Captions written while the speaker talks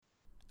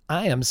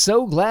I am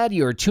so glad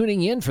you're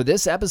tuning in for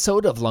this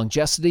episode of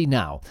Longevity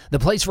Now, the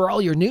place for all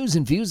your news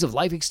and views of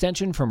life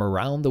extension from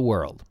around the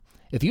world.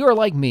 If you are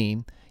like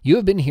me, you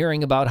have been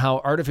hearing about how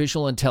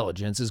artificial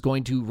intelligence is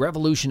going to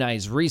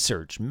revolutionize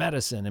research,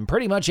 medicine, and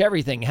pretty much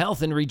everything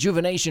health and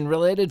rejuvenation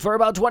related for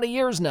about 20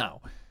 years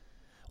now,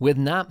 with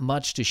not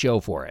much to show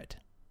for it.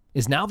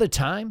 Is now the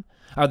time?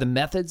 Are the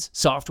methods,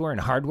 software,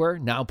 and hardware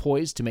now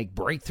poised to make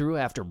breakthrough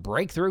after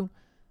breakthrough?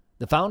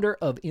 The founder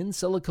of In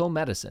Silico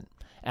Medicine,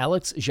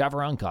 Alex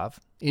Zhavoronkov,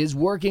 is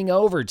working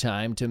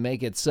overtime to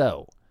make it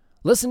so.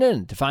 Listen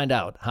in to find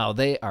out how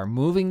they are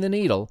moving the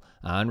needle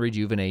on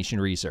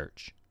rejuvenation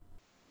research.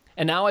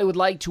 And now I would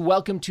like to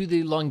welcome to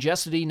the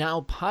Longevity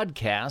Now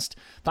podcast,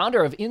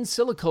 founder of In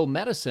Silico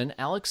Medicine,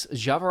 Alex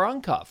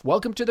Zhavoronkov.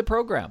 Welcome to the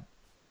program.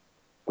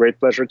 Great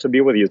pleasure to be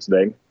with you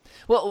today.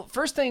 Well,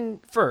 first thing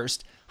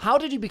first, how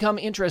did you become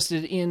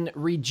interested in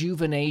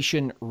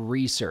rejuvenation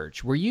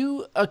research? Were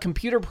you a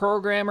computer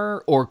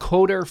programmer or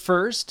coder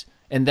first,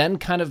 and then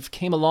kind of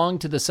came along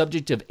to the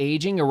subject of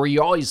aging, or were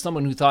you always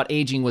someone who thought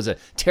aging was a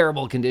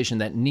terrible condition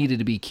that needed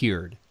to be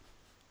cured?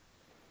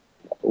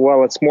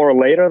 Well, it's more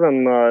later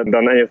than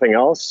anything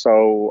else.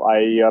 So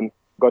I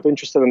got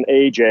interested in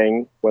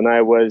aging when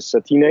I was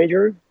a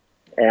teenager,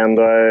 and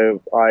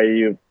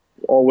I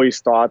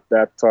always thought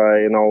that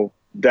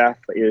death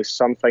is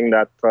something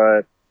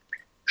that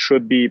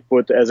should be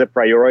put as a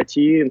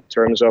priority in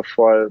terms of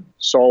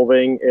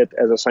solving it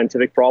as a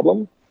scientific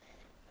problem.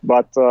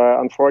 But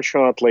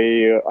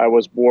unfortunately, I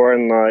was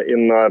born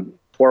in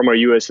former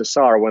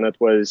USSR when it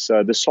was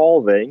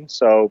dissolving.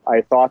 So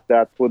I thought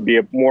that would be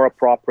more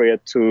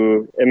appropriate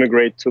to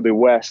immigrate to the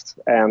West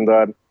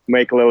and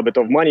make a little bit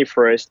of money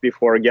first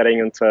before getting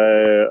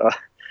into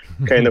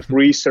kind of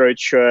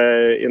research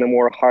in a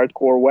more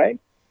hardcore way.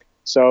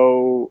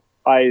 So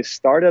I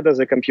started as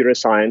a computer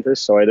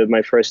scientist. So I did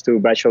my first 2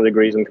 bachelor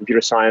degrees in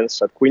computer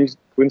science at Queen's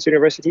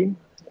University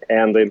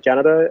and in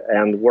Canada,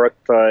 and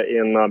worked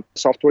in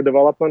software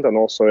development and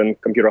also in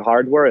computer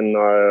hardware and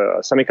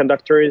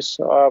semiconductors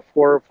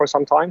for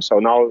some time. So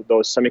now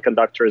those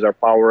semiconductors are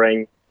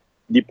powering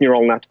deep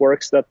neural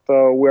networks that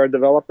we're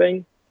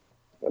developing.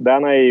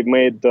 Then I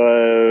made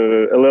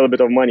a little bit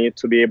of money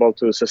to be able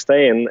to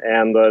sustain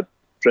and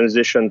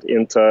transitioned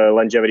into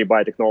longevity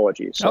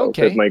biotechnology. So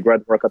did my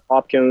grad work at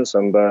Hopkins,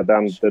 and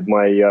then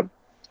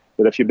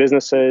did a few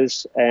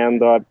businesses,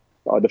 and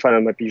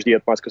defended my PhD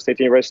at Moscow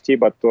State University,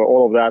 but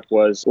all of that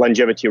was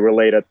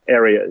longevity-related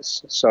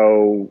areas.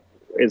 So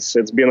it's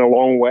been a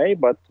long way,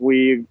 but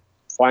we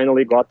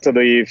finally got to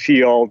the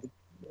field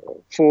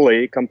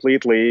fully,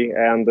 completely,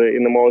 and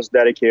in the most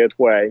dedicated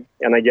way.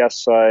 And I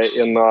guess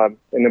in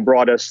the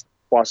broadest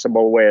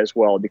possible way as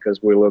well,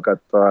 because we look at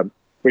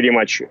pretty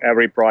much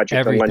every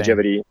project on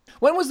longevity.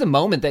 When was the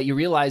moment that you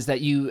realized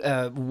that you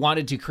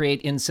wanted to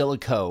create In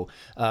Silico,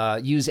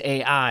 use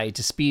AI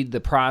to speed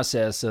the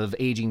process of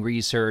aging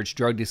research,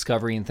 drug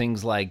discovery, and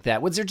things like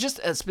that? Was there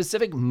just a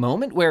specific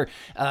moment where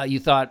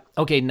you thought,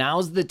 okay,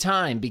 now's the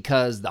time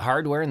because the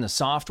hardware and the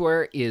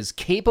software is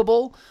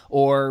capable,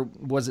 or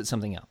was it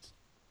something else?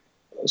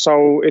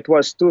 So it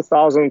was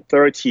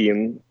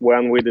 2013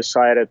 when I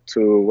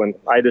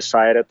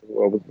decided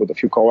with a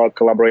few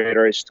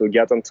collaborators to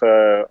get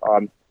into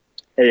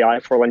AI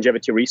for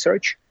longevity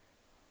research,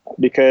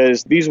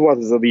 because this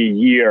was the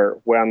year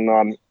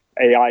when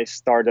AI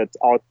started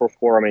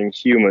outperforming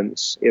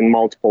humans in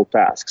multiple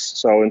tasks.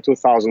 So in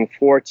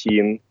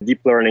 2014,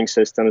 deep learning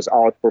systems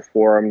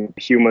outperformed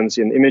humans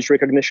in image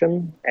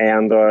recognition.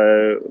 And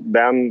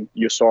then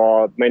you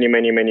saw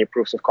many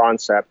proofs of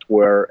concept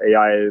where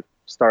AI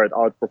started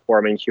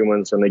outperforming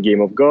humans in the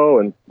game of Go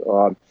and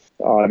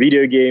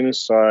video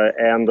games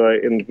and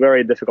in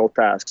very difficult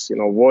tasks,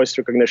 voice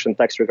recognition,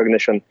 text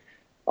recognition.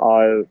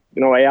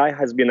 AI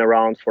has been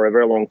around for a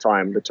very long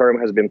time. The term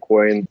has been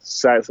coined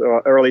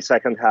early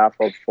second half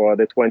of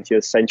the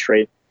 20th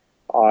century.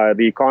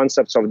 The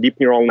concepts of deep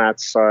neural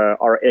nets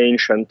are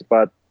ancient,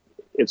 but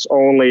it's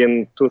only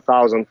in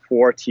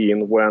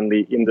 2014 when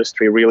the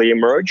industry really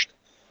emerged.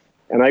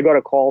 And I got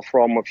a call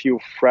from a few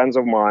friends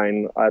of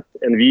mine at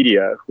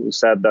NVIDIA who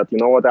said that, you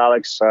know what,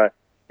 Alex,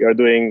 you're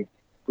doing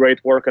great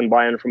work in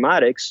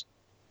bioinformatics.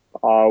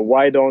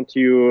 Why don't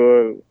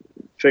you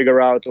figure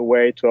out a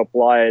way to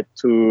apply it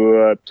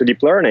to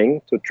deep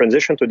learning, to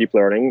transition to deep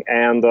learning,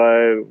 and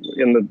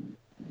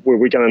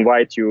we can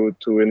invite you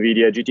to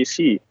NVIDIA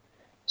GTC.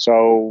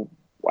 So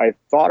I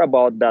thought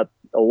about that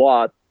a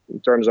lot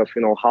in terms of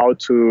how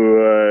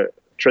to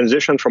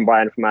transition from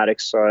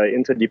bioinformatics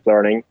into deep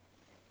learning.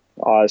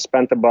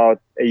 Spent about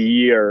a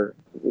year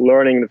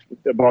learning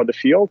about the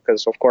field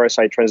because, of course,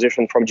 I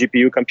transitioned from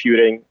GPU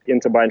computing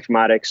into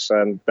bioinformatics,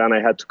 and then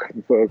I had to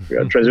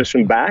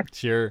transition back.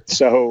 Sure.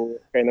 So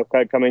kind of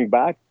coming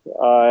back.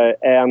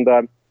 And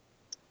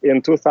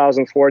in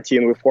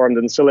 2014, we formed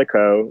In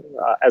Silico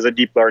as a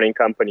deep learning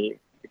company,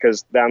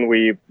 because then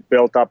we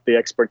built up the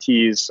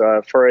expertise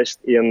first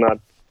in the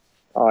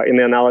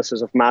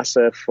analysis of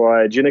massive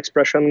gene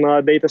expression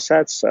data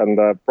sets and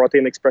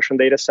protein expression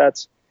data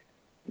sets.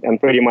 and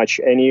pretty much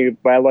any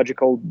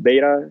biological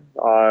data.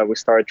 We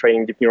started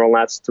training deep neural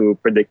nets to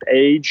predict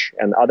age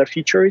and other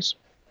features,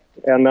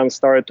 and then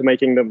started to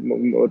making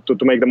them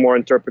to make them more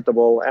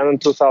interpretable. And in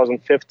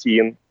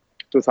 2015,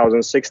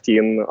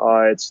 2016,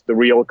 it's the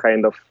real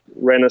kind of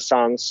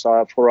renaissance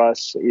for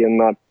us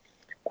in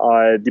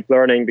deep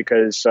learning,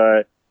 because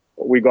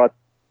we got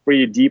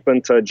pretty deep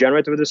into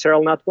generative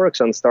adversarial networks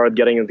and started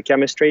getting into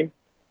chemistry.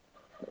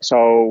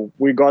 So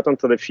we got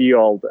into the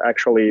field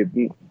actually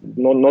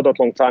not that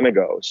long time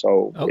ago.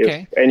 So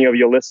if any of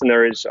your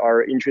listeners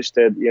are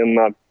interested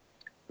in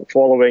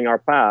following our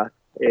path,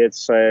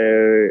 it's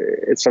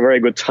a very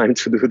good time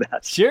to do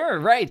that. Sure,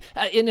 right.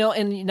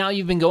 And now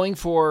you've been going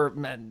for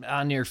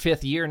on your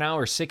 5th year now,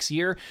 or 6th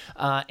year,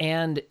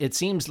 and it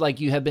seems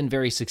like you have been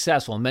very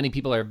successful. Many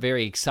people are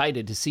very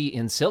excited to see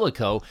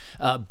InSilico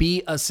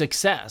be a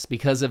success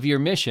because of your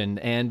mission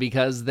and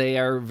because they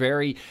are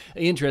very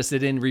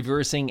interested in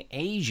reversing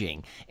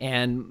aging.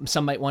 And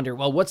some might wonder,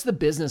 well, what's the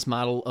business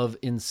model of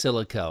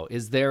InSilico?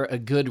 Is there a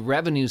good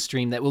revenue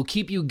stream that will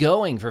keep you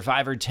going for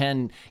 5 or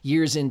 10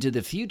 years into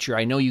the future?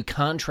 I know you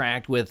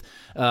contract with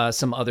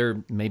some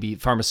other maybe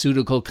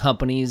pharmaceutical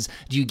companies.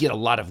 Do you get a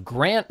lot of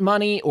grant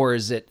money, or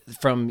is it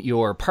from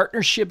your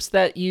partnerships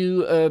that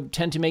you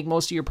tend to make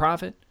most of your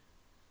profit?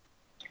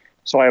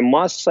 So I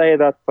must say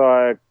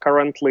that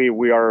currently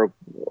we are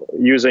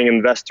using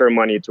investor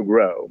money to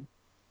grow.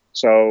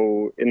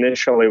 So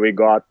initially we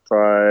got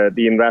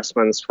the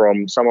investments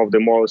from some of the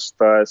most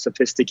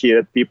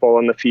sophisticated people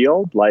in the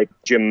field, like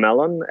Jim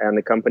Mellon and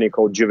a company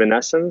called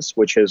Juvenescence,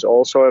 which is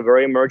also a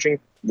very emerging,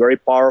 very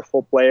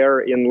powerful player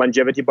in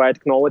longevity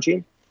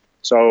biotechnology.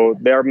 So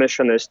their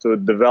mission is to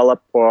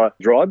develop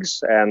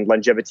drugs and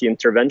longevity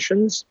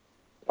interventions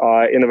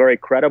in a very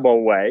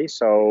credible way.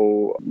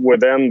 So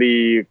within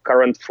the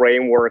current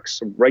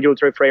frameworks,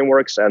 regulatory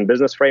frameworks and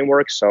business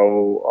frameworks,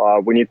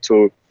 so we need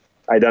to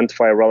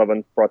identify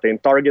relevant protein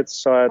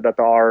targets that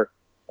are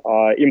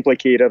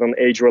implicated in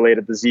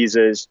age-related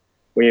diseases.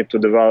 We need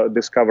to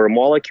discover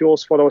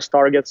molecules for those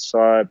targets,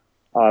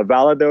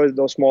 validate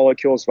those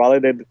molecules,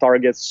 validate the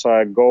targets,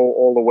 go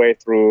all the way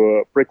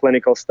through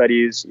preclinical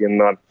studies in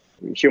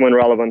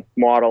human-relevant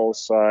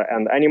models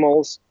and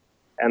animals,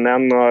 and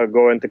then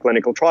go into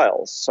clinical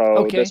trials.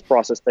 So this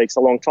process takes a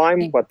long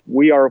time, but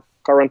we are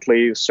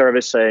currently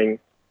servicing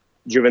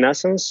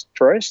Juvenescence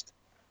first.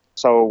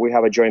 So we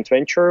have a joint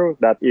venture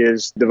that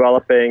is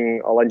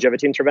developing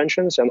longevity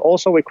interventions. And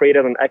also we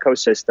created an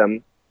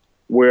ecosystem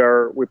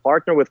where we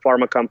partner with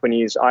pharma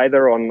companies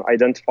either on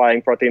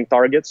identifying protein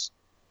targets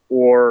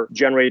or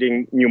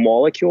generating new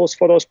molecules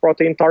for those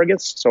protein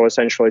targets. So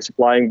essentially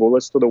supplying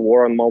bullets to the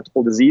war on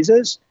multiple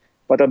diseases.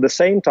 But at the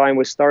same time,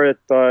 we started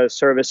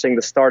servicing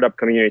the startup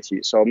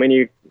community. So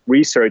many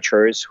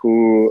researchers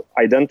who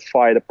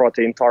identify the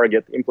protein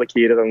target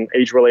implicated in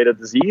age-related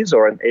disease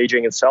or in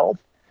aging itself,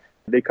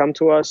 they come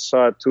to us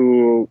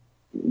to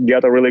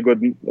get a really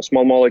good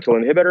small molecule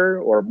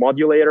inhibitor or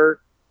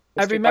modulator.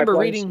 I remember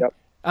reading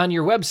on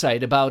your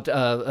website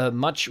about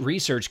much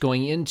research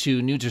going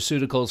into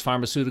nutraceuticals,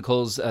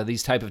 pharmaceuticals,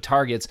 these type of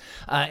targets,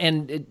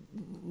 and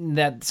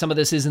that some of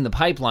this is in the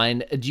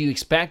pipeline. Do you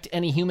expect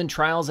any human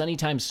trials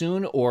anytime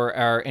soon, or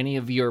are any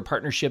of your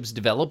partnerships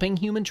developing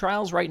human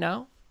trials right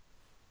now?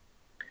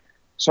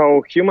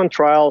 So human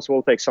trials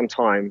will take some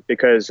time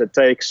because it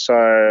takes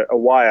a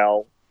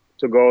while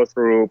to go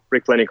through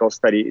preclinical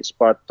studies,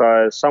 but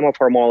some of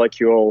our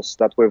molecules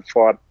that we've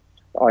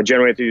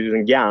generated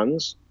using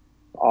GANs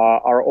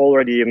are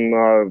already in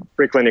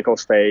preclinical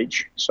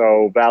stage,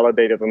 so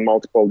validated in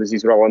multiple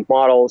disease-relevant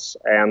models,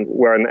 and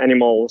we're in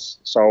animals.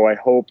 So I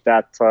hope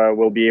that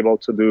we'll be able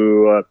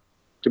to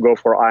go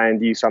for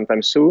IND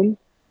sometime soon.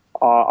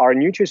 Our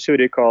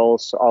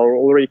nutraceuticals are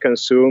already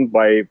consumed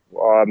by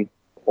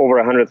over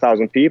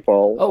 100,000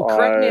 people. Oh,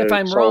 correct me if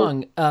I'm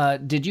wrong.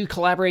 Did you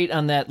collaborate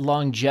on that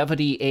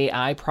longevity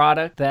AI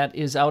product that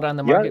is out on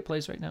the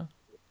marketplace right now?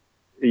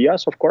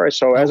 Yes, of course.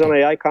 So as an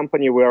AI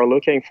company, we are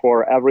looking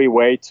for every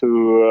way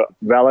to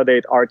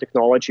validate our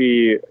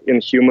technology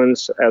in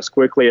humans as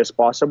quickly as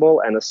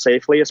possible and as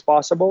safely as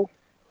possible.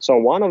 So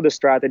one of the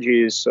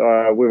strategies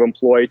we've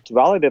employed to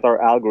validate our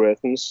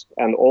algorithms,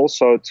 and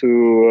also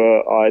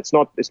to it's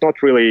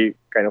not really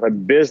kind of a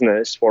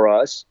business for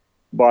us,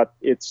 but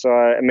it's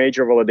a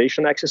major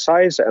validation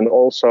exercise. And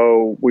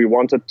also we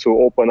wanted to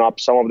open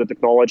up some of the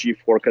technology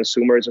for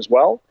consumers as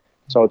well,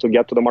 so to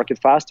get to the market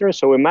faster.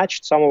 So we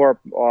matched some of our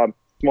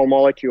small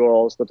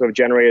molecules that we've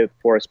generated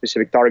for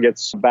specific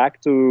targets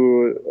back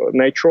to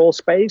natural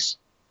space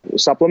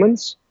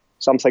supplements,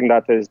 something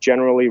that is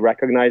generally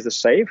recognized as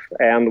safe.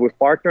 And we've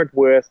partnered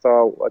with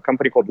a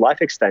company called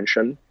Life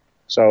Extension.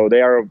 So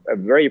they are a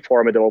very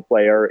formidable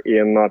player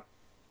in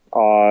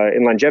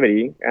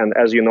longevity. And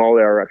as you know,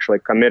 they're actually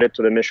committed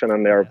to the mission,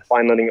 and they're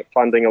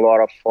funding a lot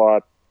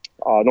of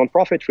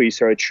nonprofit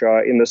research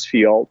in this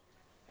field.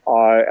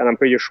 And I'm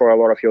pretty sure a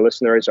lot of your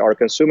listeners are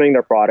consuming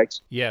their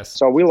products. Yes.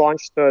 So we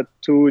launched two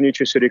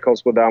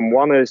nutraceuticals with them.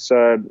 One is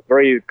a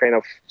very kind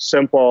of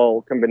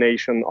simple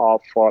combination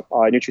of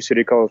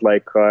nutraceuticals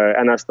like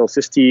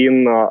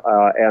N-acetylcysteine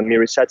and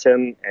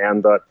miricetin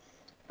and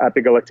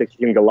epigalactic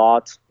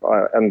galat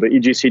and the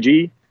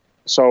EGCG.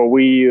 So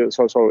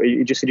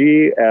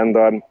EGCG and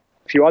a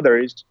few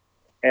others.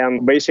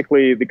 And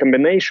basically, the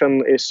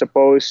combination is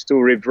supposed to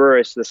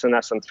reverse the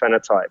senescent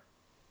phenotype.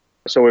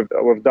 So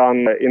we've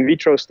done in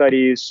vitro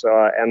studies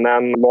and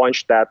then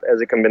launched that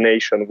as a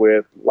combination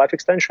with Life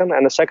Extension.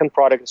 And the second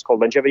product is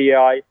called Longevity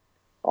AI.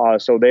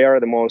 So there,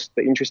 the most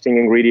interesting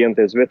ingredient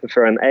is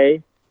Vitiferin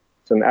A.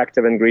 It's an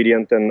active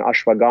ingredient in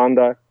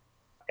ashwagandha.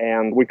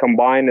 And we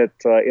combine it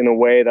in a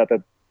way that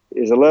it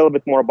is a little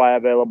bit more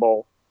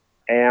bioavailable.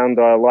 And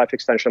Life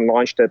Extension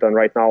launched it. And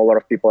right now, a lot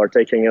of people are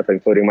taking it,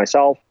 including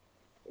myself.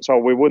 So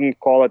we wouldn't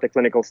call it a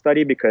clinical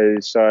study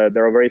because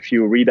there are very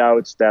few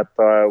readouts that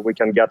we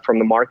can get from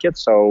the market.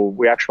 So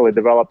we actually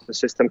developed a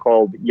system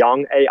called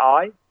Young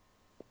AI,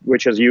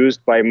 which is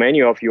used by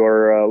many of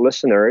your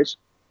listeners,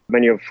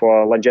 many of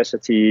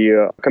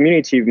Longecity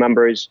community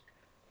members.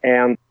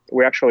 And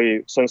we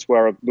actually, since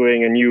we're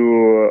doing a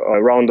new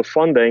round of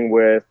funding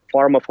with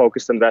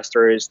pharma-focused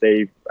investors,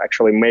 they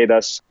actually made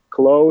us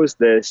close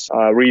this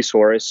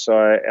resource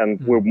and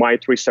we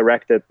might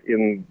resurrect it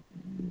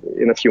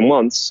in a few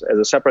months as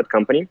a separate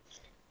company.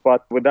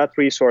 But with that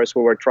resource,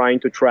 we were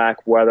trying to track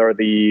whether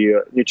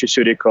the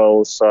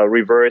nutraceuticals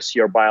reverse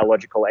your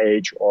biological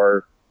age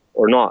or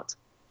not.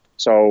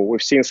 So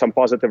we've seen some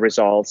positive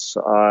results,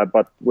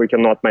 but we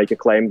cannot make a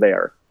claim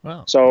there.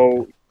 Wow.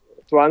 So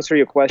to answer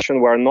your question,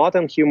 we're not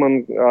in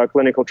human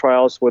clinical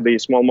trials with the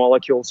small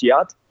molecules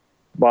yet,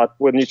 but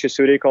with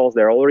nutraceuticals,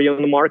 they're already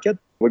on the market.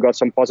 We got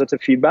some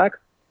positive feedback.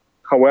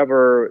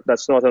 However,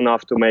 that's not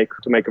enough to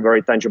make a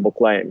very tangible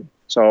claim.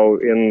 So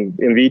in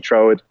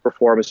vitro, it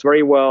performs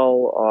very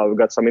well. We've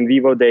got some in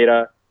vivo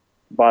data,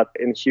 but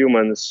in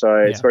humans,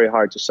 it's very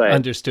hard to say.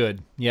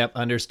 Understood. Yep,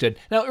 understood.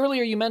 Now,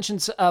 earlier you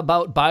mentioned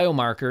about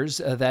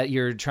biomarkers that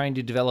you're trying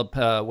to develop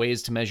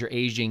ways to measure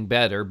aging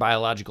better,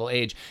 biological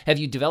age. Have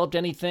you developed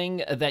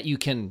anything that you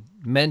can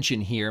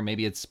mention here?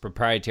 Maybe it's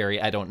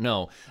proprietary, I don't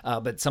know,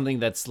 but something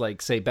that's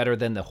like, say, better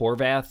than the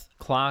Horvath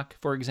clock,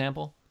 for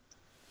example?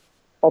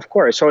 Of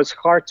course. So it's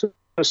hard to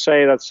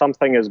say that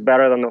something is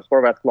better than the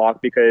Horvath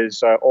clock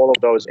because all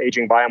of those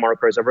aging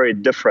biomarkers are very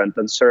different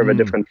and serve a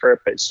different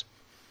purpose.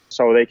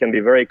 So they can be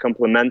very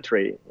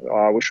complementary.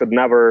 We should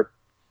never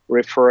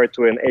refer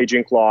to an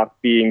aging clock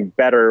being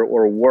better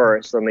or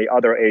worse than the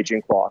other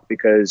aging clock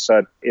because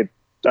it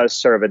does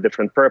serve a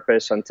different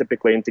purpose and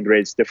typically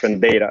integrates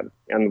different data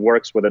and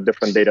works with a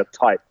different data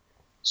type.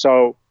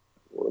 So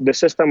the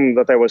system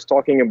that I was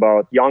talking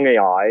about, Young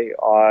AI,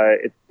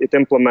 it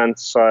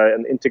implements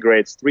and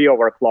integrates 3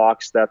 of our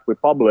clocks that we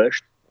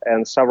published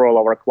and several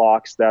of our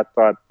clocks that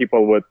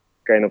people would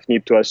kind of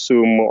need to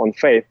assume on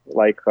faith,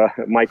 like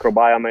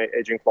microbiome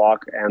aging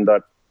clock and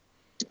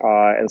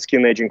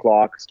skin aging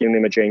clock, skin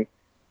imaging.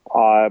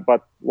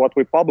 But what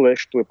we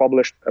published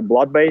a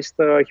blood-based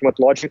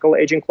hematological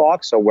aging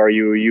clock, so where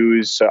you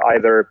use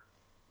either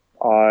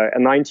a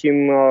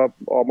 19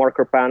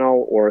 marker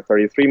panel or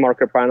 33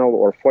 marker panel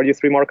or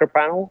 43 marker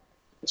panel.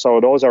 So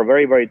those are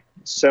very, very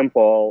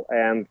simple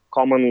and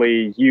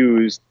commonly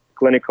used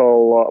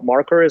clinical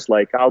markers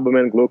like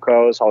albumin,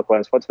 glucose,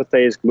 alkaline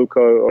phosphatase,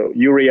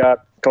 urea,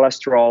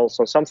 cholesterol.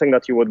 So something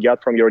that you would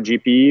get from your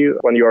GP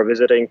when you are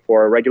visiting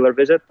for a regular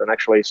visit. And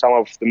actually some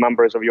of the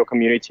members of your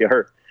community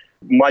are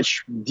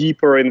much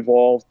deeper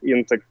involved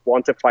into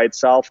quantify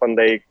itself, and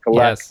they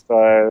collect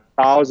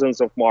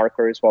thousands of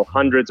markers,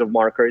 hundreds of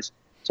markers.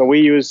 So we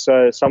use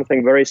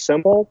something very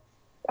simple.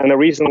 And the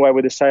reason why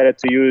we decided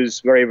to use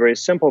very, very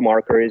simple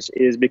markers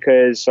is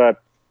because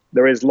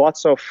there is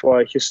lots of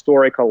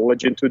historical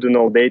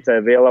longitudinal data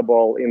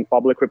available in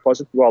public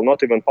repositories, well,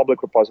 not even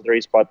public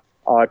repositories, but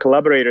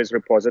collaborators'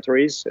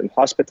 repositories in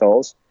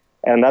hospitals,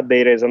 and that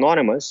data is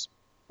anonymous.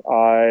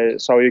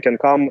 So you can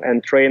come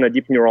and train a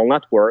deep neural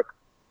network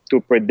to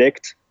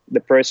predict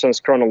the person's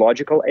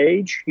chronological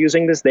age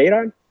using this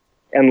data,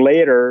 and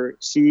later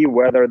see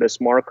whether this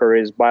marker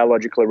is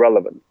biologically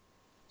relevant.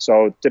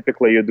 So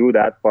typically you do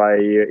that by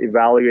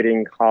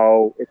evaluating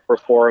how it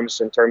performs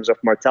in terms of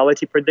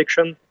mortality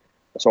prediction,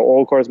 so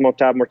all-cause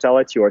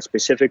mortality or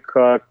specific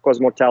cause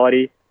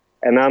mortality,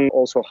 and then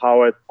also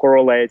how it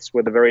correlates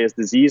with the various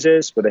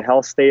diseases, with the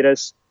health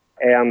status,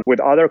 and with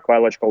other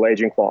biological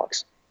aging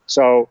clocks.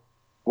 So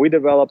we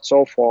developed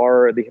so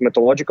far the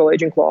hematological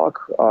aging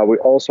clock. We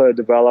also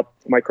developed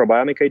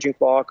microbiomic aging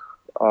clock.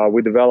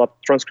 We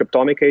developed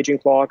transcriptomic aging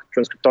clock.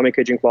 Transcriptomic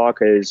aging clock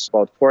is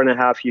about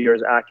 4.5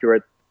 years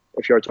accurate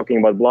if you're talking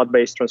about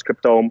blood-based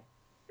transcriptome.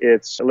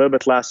 It's a little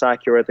bit less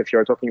accurate if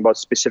you're talking about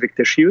specific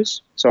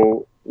tissues.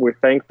 So we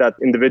think that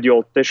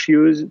individual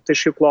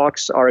tissue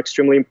clocks are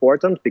extremely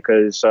important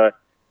because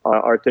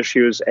our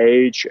tissues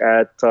age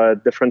at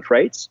different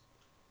rates.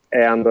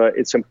 And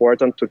it's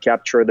important to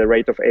capture the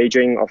rate of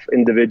aging of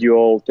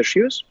individual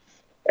tissues.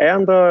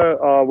 And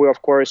we,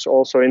 of course,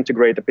 also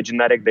integrate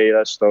epigenetic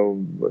data.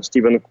 So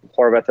Stephen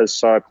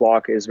Horvath's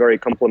clock is very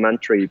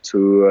complementary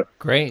to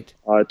Great.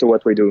 To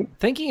what we do.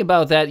 Thinking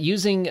about that,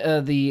 using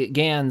the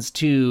GANs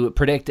to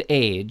predict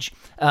age,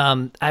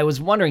 I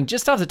was wondering,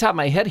 just off the top of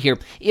my head here,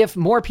 if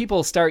more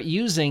people start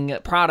using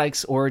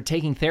products or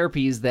taking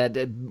therapies that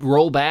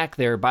roll back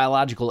their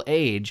biological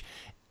age,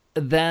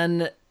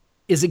 then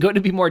is it going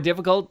to be more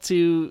difficult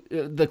to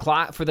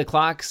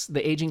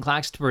the aging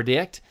clocks to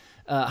predict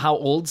how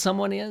old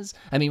someone is?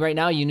 I mean, right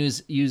now you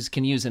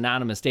can use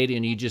anonymous data,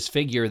 and you just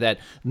figure that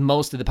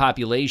most of the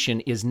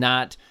population is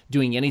not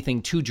doing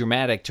anything too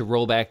dramatic to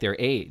roll back their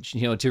age,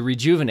 to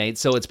rejuvenate.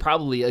 So it's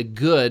probably a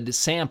good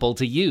sample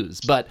to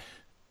use. But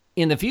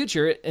in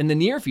the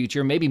near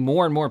future, maybe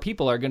more and more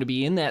people are going to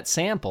be in that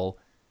sample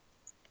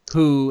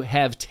who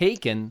have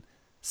taken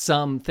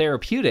some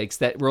therapeutics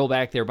that roll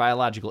back their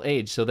biological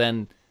age. So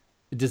then,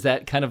 does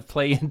that kind of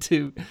play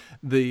into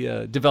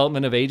the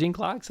development of aging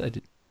clocks?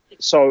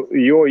 So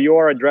you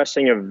are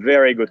addressing a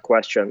very good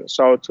question.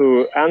 So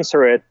to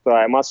answer it,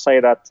 I must say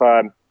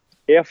that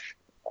if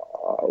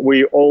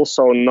we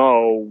also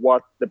know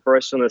what the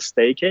person is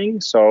taking,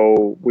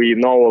 so we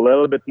know a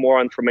little bit more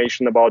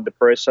information about the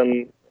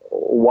person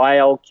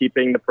while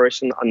keeping the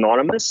person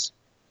anonymous,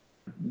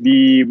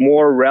 the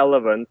more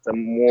relevant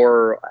and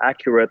more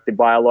accurate the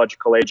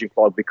biological aging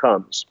clock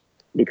becomes.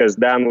 Because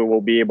then we will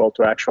be able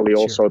to actually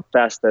also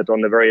test it on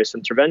the various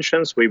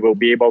interventions. We will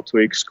be able to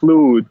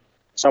exclude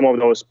some of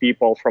those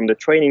people from the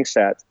training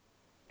set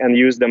and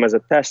use them as a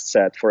test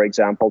set, for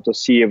example, to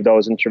see if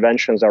those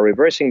interventions are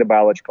reversing the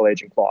biological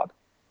aging clock.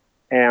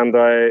 And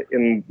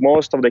in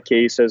most of the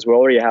cases, we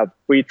already have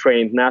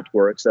pre-trained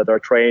networks that are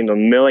trained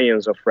on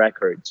millions of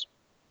records.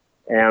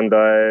 And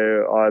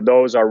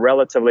those are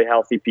relatively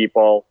healthy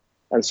people.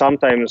 And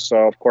sometimes,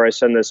 of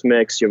course, in this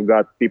mix, you've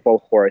got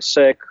people who are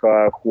sick,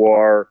 who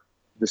are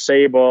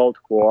disabled,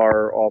 who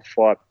are of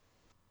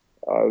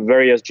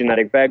various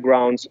genetic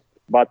backgrounds.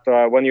 But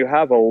when you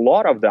have a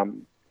lot of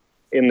them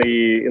in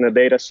the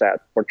data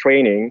set for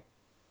training,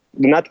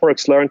 the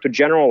networks learn to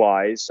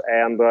generalize,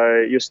 and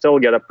you still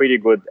get a pretty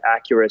good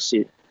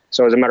accuracy.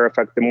 So as a matter of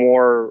fact, the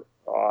more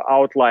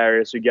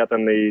outliers you get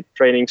in the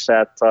training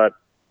set,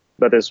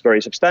 that is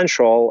very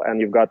substantial, and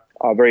you've got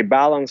a very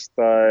balanced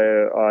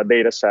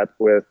data set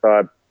with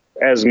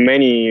as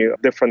many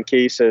different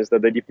cases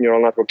that the deep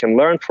neural network can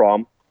learn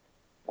from,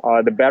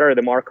 the better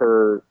the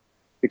marker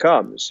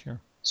becomes. Sure.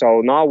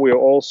 So now we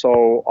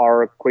also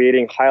are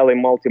creating highly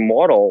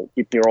multimodal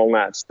deep neural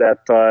nets that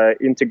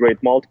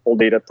integrate multiple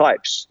data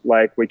types.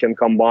 Like we can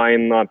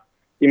combine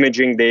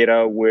imaging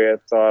data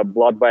with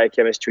blood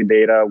biochemistry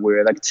data,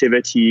 with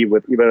activity,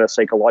 with even a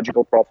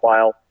psychological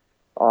profile.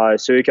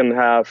 So you can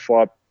have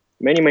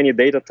many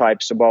data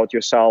types about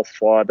yourself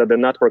that the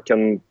network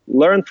can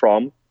learn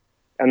from,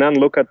 and then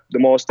look at the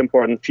most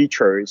important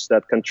features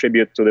that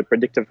contribute to the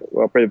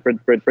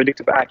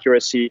predictive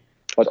accuracy,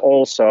 but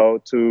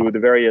also to the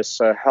various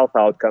health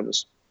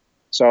outcomes.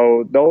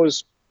 So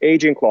those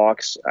aging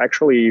clocks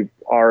actually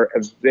are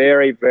a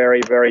very,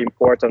 very, very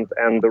important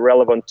and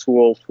relevant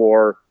tool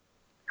for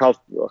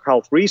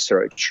health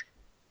research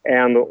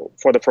and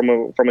for the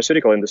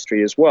pharmaceutical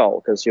industry as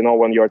well. Because,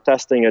 when you're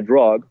testing a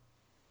drug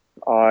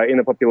in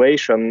a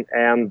population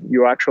and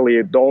you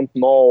actually don't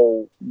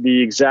know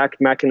the exact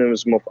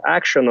mechanism of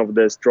action of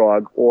this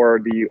drug or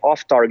the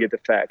off-target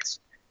effects,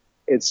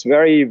 it's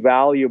very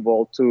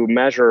valuable to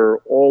measure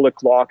all the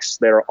clocks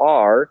there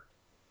are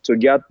to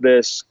get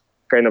this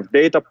kind of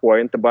data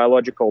point, the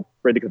biological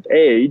predicted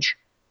age,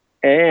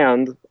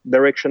 and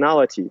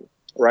directionality,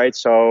 right?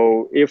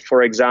 So if,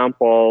 for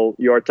example,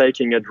 you're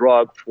taking a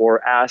drug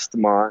for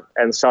asthma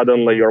and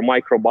suddenly your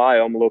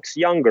microbiome looks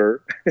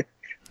younger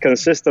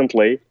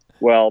consistently,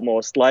 well,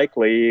 most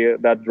likely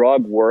that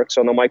drug works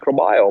on a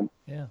microbiome.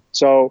 Yeah.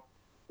 So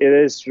it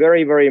is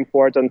very, very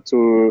important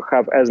to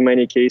have as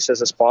many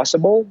cases as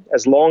possible,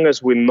 as long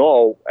as we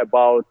know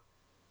about,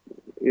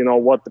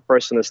 what the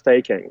person is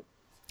taking.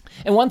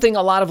 And one thing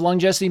a lot of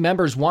Longevity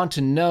members want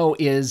to know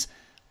is,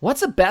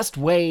 what's the best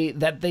way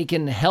that they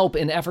can help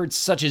in efforts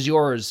such as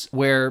yours,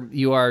 where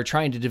you are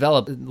trying to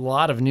develop a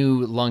lot of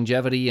new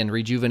longevity and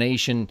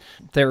rejuvenation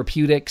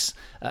therapeutics?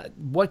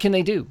 What can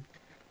they do?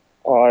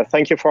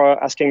 Thank you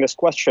for asking this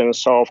question.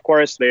 So, of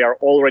course, they are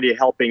already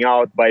helping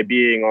out by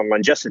being on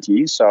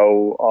Longevity,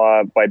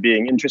 so by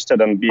being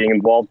interested and being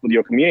involved with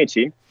your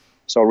community.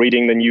 So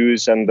reading the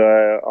news and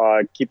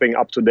keeping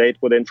up to date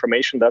with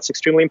information, that's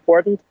extremely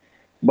important.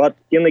 But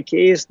in the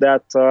case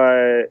that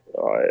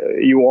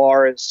you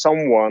are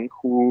someone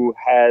who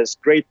has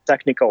great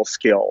technical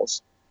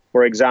skills,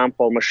 for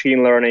example,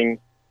 machine learning,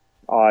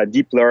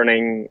 deep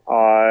learning,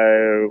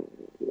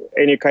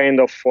 any kind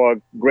of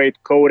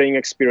great coding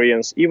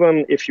experience,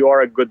 even if you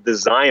are a good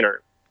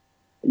designer,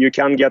 you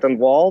can get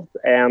involved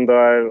and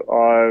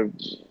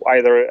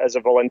either as a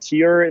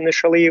volunteer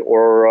initially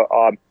or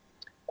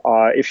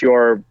if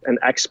you're an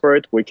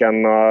expert, we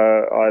can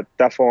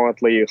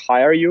definitely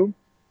hire you.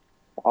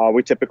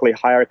 We typically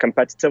hire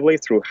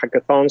competitively through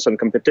hackathons and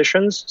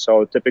competitions.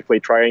 So typically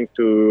trying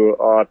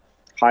to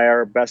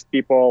hire best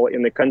people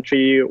in the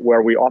country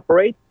where we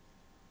operate.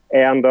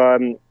 And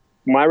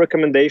my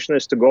recommendation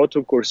is to go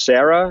to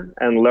Coursera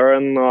and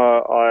learn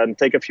and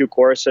take a few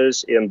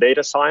courses in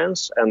data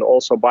science and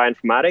also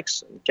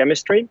bioinformatics and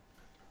chemistry.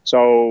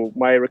 So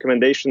my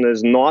recommendation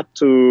is not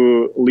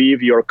to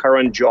leave your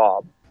current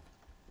job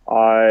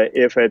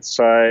if it's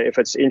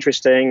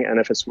interesting and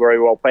if it's very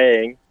well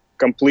paying.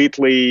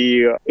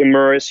 Completely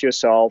immerse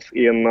yourself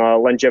in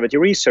longevity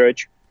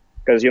research,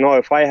 because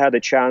if I had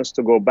a chance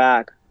to go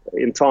back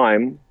in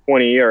time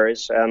 20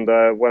 years and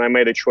when I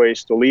made a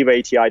choice to leave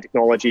ATI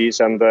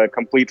Technologies and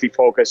completely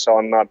focus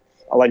on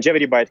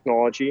longevity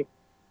biotechnology,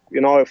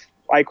 if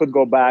I could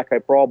go back, I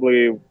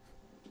probably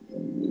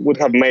would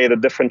have made a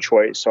different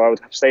choice. So I would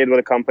have stayed with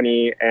the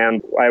company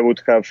and I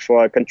would have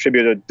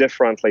contributed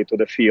differently to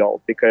the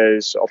field,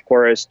 because of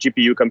course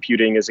GPU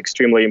computing is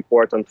extremely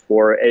important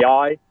for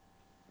AI.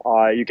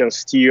 You can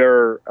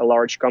steer a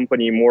large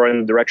company more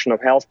in the direction of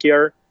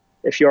healthcare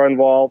if you're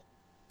involved.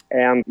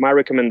 And my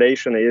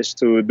recommendation is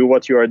to do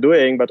what you are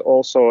doing, but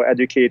also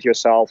educate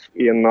yourself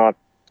in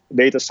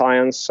data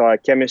science,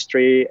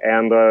 chemistry,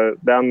 and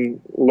then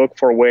look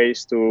for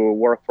ways to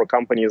work for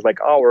companies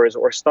like ours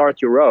or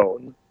start your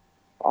own.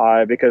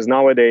 Because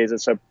nowadays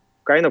it's a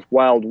kind of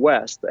wild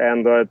west,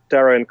 and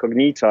terra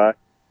incognita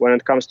when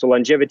it comes to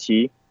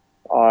longevity.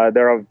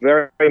 There are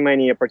very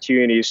many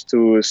opportunities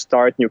to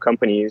start new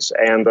companies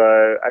and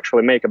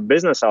actually make a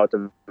business out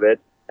of it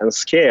and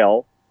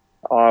scale.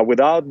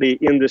 Without the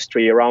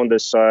industry around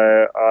this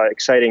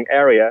exciting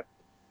area,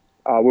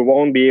 we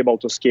won't be able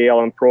to scale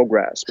and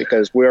progress,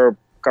 because we're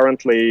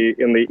currently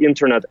in the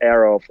internet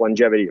era of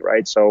longevity,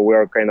 right? So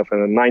we're kind of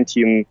in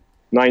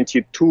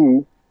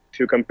 1992, if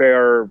you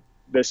compare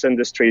this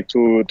industry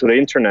to the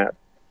internet,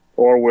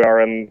 or we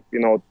are in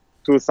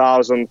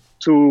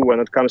 2002 when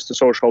it comes to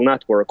social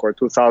network, or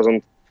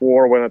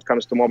 2004 when it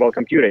comes to mobile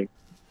computing.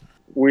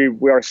 We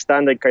are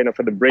standing kind of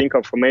at the brink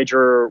of a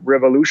major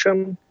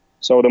revolution.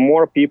 So the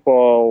more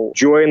people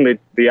join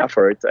the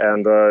effort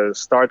and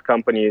start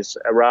companies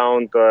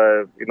around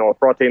a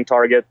protein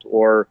target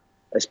or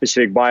a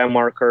specific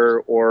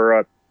biomarker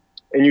or a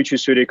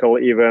nutraceutical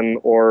even,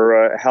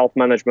 or a health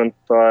management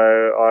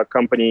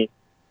company,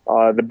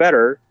 the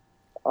better.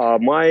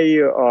 My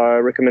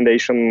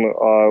recommendation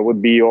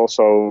would be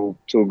also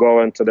to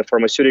go into the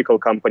pharmaceutical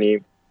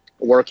company,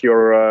 work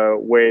your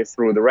way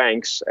through the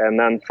ranks, and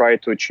then try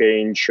to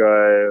change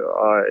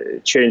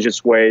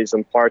its ways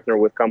and partner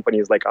with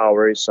companies like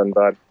ours, and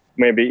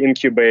maybe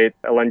incubate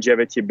a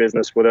longevity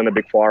business within a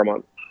big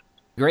pharma.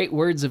 Great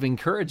words of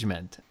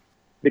encouragement.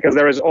 Because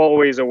there is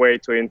always a way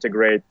to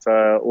integrate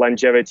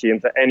longevity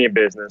into any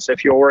business.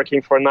 If you're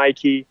working for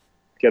Nike, you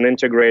can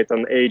integrate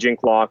an aging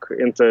clock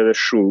into the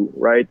shoe,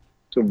 right?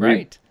 To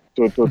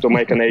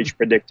make an age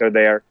predictor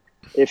there.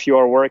 If you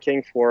are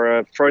working for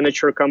a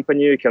furniture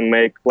company, you can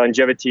make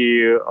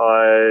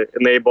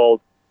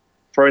longevity-enabled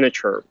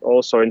furniture.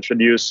 Also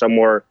introduce some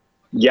more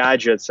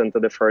gadgets into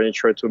the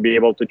furniture to be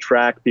able to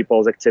track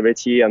people's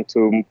activity and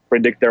to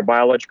predict their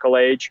biological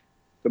age,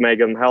 to make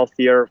them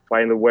healthier,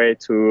 find a way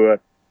to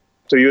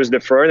use the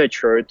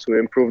furniture to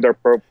improve their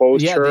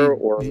posture.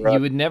 You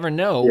would never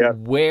know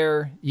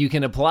where you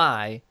can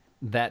apply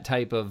that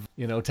type of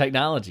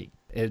technology.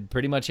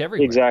 Pretty much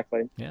everywhere.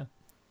 Exactly. Yeah.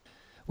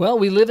 Well,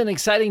 we live in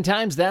exciting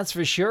times, that's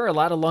for sure. A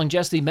lot of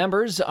longevity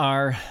members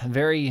are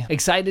very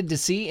excited to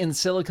see in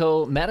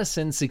silico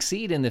medicine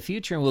succeed in the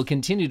future, and we'll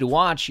continue to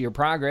watch your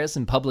progress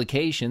and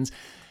publications.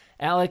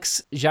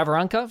 Alex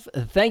Zhavoronkov,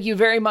 thank you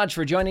very much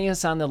for joining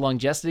us on the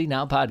Longevity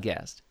Now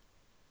podcast.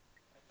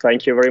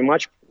 Thank you very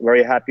much.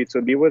 Very happy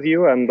to be with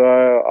you,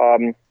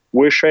 and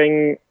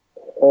wishing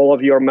all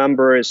of your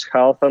members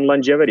health and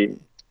longevity,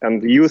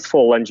 and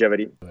youthful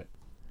longevity.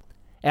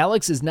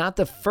 Alex is not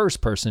the first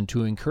person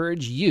to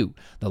encourage you,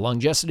 the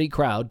Longevity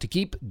crowd, to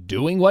keep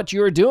doing what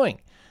you're doing.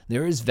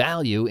 There is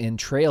value in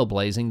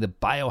trailblazing the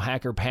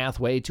biohacker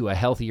pathway to a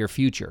healthier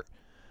future.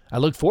 I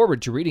look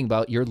forward to reading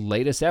about your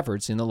latest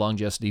efforts in the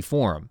Longevity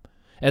Forum.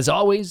 As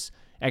always,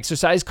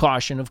 exercise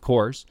caution, of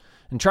course,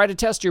 and try to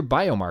test your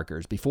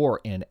biomarkers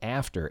before and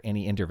after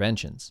any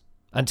interventions.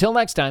 Until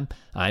next time,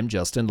 I'm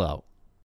Justin Lowe.